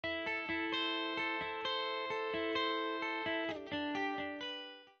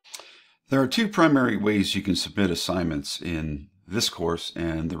There are two primary ways you can submit assignments in this course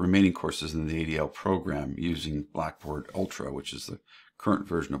and the remaining courses in the ADL program using Blackboard Ultra, which is the current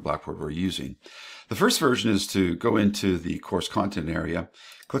version of Blackboard we're using. The first version is to go into the course content area,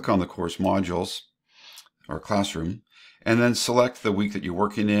 click on the course modules or classroom, and then select the week that you're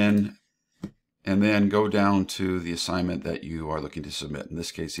working in, and then go down to the assignment that you are looking to submit, in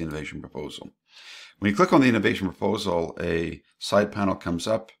this case the innovation proposal. When you click on the innovation proposal, a side panel comes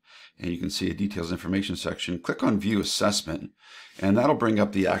up and you can see a details information section. Click on view assessment and that'll bring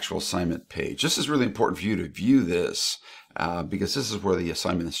up the actual assignment page. This is really important for you to view this because this is where the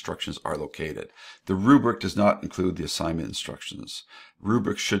assignment instructions are located. The rubric does not include the assignment instructions.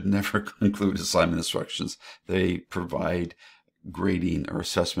 Rubrics should never include assignment instructions. They provide grading or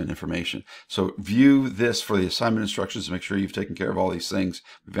assessment information. So view this for the assignment instructions to make sure you've taken care of all these things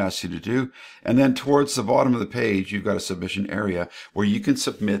we've asked you to do. And then towards the bottom of the page, you've got a submission area where you can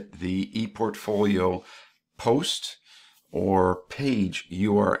submit the ePortfolio post or page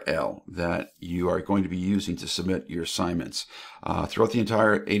URL that you are going to be using to submit your assignments. Throughout the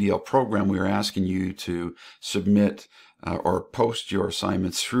entire ADL program, we are asking you to submit or post your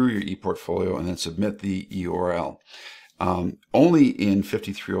assignments through your ePortfolio and then submit the URL. Only in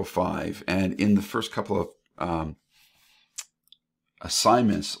 5305 and in the first couple of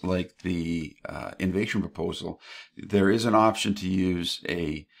assignments like the innovation proposal, there is an option to use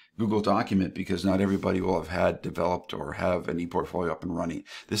a Google document because not everybody will have had developed or have an ePortfolio up and running.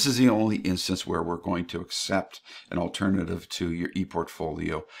 This is the only instance where we're going to accept an alternative to your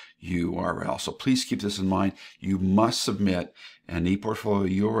ePortfolio URL. So please keep this in mind. You must submit an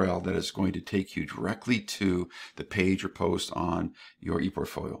ePortfolio URL that is going to take you directly to the page or post on your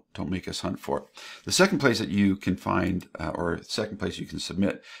ePortfolio. Don't make us hunt for it. The second place that you can find, or second place you can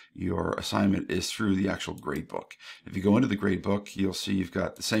submit your assignment is through the actual gradebook. If you go into the gradebook, you'll see you've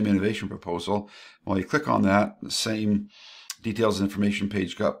got the same innovation proposal. While you click on that, the same details and information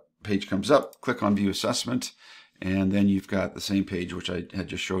page comes up. Click on view assessment. And then you've got the same page, which I had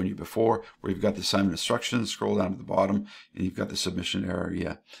just shown you before, where you've got the assignment instructions, scroll down to the bottom, and you've got the submission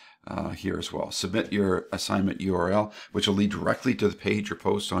area here as well. Submit your assignment URL, which will lead directly to the page or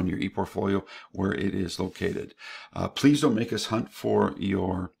post on your ePortfolio where it is located. Please don't make us hunt for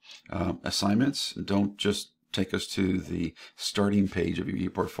your assignments. Don't just take us to the starting page of your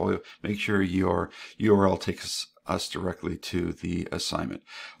ePortfolio. Make sure your URL takes us directly to the assignment.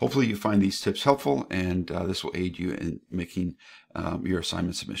 Hopefully you find these tips helpful and this will aid you in making your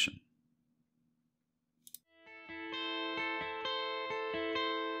assignment submission.